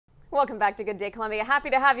Welcome back to Good Day Columbia. Happy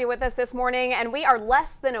to have you with us this morning, and we are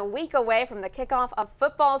less than a week away from the kickoff of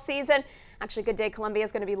football season. Actually, Good Day Columbia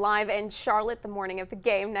is going to be live in Charlotte the morning of the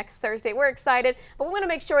game next Thursday. We're excited, but we want to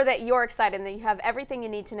make sure that you're excited and that you have everything you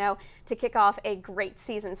need to know to kick off a great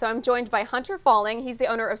season. So I'm joined by Hunter Falling. He's the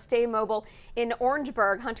owner of Staymobile in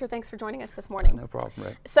Orangeburg. Hunter, thanks for joining us this morning. No problem,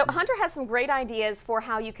 Rick. So Hunter has some great ideas for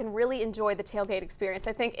how you can really enjoy the tailgate experience.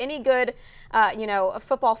 I think any good, a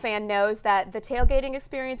football fan knows that the tailgating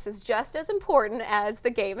experience is just as important as the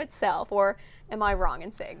game itself, or am I wrong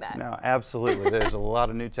in saying that? No, absolutely. There's a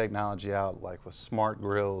lot of new technology out, like with smart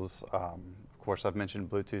grills. Of course, I've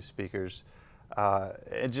mentioned Bluetooth speakers.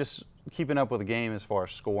 And just keeping up with the game as far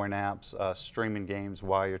as scoring apps, streaming games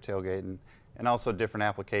while you're tailgating, and also different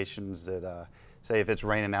applications that, say if it's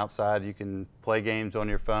raining outside, you can play games on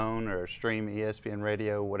your phone or stream ESPN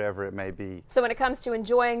radio, whatever it may be. So when it comes to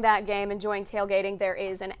enjoying that game, enjoying tailgating, there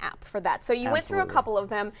is an app for that. So you went through a couple of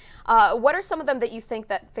them. What are some of them that you think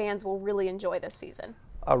that fans will really enjoy this season?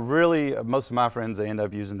 Really, most of my friends, they end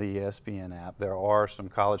up using the ESPN app. There are some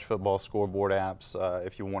college football scoreboard apps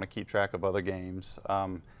if you want to keep track of other games.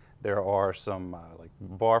 There are some like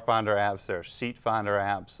bar finder apps, there are seat finder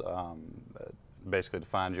apps, basically to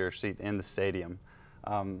find your seat in the stadium.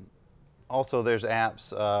 Also, there's apps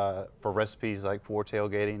for recipes like for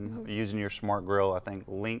tailgating, using your smart grill. I think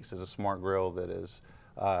Lynx is a smart grill that is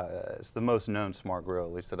it's the most known smart grill,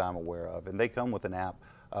 at least that I'm aware of. And they come with an app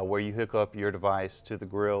where you hook up your device to the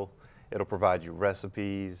grill. It'll provide you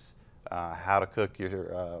recipes, how to cook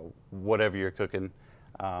your whatever you're cooking.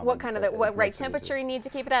 What kind of what right temperature you need to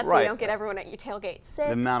keep it at, so you don't get everyone at your tailgate sick.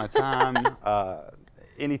 The amount of time,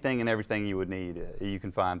 anything and everything you would need, you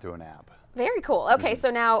can find through an app. Very cool. Okay, so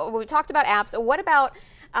now we talked about apps. What about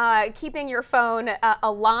keeping your phone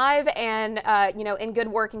alive and in good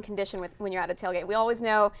working condition when you're at a tailgate? We always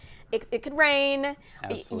know it could rain.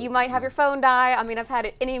 Absolutely. You might have your phone die. I mean, I've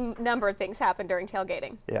had any number of things happen during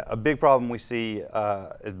tailgating. Yeah, a big problem we see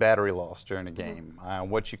is battery loss during a game.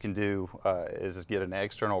 What you can do is get an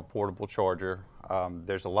external portable charger.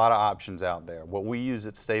 There's a lot of options out there. What we use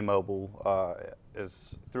at Staymobile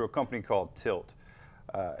is through a company called Tilt.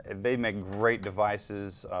 They make great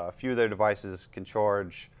devices. A few of their devices can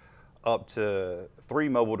charge up to 3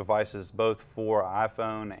 mobile devices, both for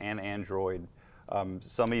iPhone and Android.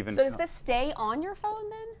 Some even. So does this stay on your phone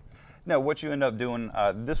then? No, what you end up doing,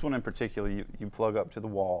 this one in particular, you plug up to the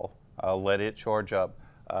wall, let it charge up,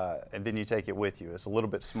 and then you take it with you. It's a little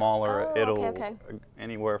bit smaller. Oh, It'll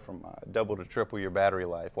anywhere from double to triple your battery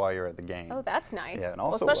life while you're at the game. Oh, that's nice. Yeah, and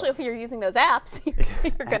also, well, especially if you're using those apps,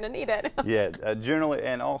 you're going to need it. Yeah, generally,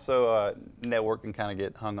 and also network can kind of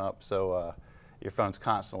get hung up, so your phone's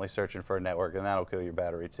constantly searching for a network, and that'll kill your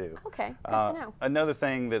battery too. Okay, good to know. Another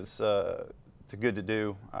thing that's good to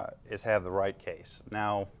do is have the right case.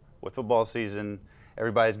 Now, with football season,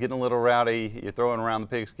 everybody's getting a little rowdy. You're throwing around the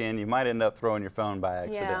pigskin. You might end up throwing your phone by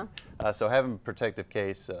accident. Yeah. So having a protective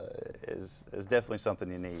case is definitely something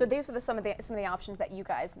you need. So these are some of the options that you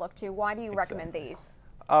guys look to. Why do you recommend these?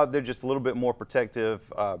 They're just a little bit more protective.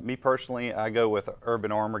 Me personally, I go with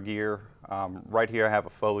Urban Armor gear. Right here I have a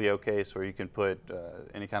folio case where you can put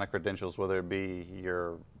any kind of credentials, whether it be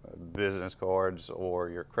your business cards or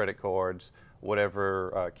your credit cards,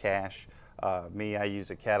 whatever, cash. I use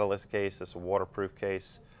a Catalyst case. It's a waterproof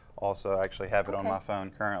case. Also, I actually have it on my phone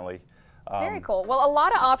currently. Very cool. Well, a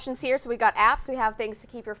lot of options here. So we got apps. We have things to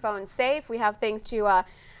keep your phone safe. We have things to,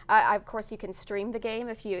 of course, you can stream the game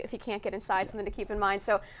if you can't get inside. Something to keep in mind.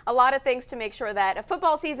 So a lot of things to make sure that a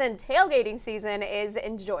football season, tailgating season, is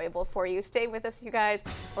enjoyable for you. Stay with us, you guys.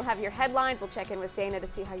 We'll have your headlines. We'll check in with Dana to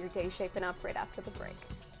see how your day's shaping up right after the break.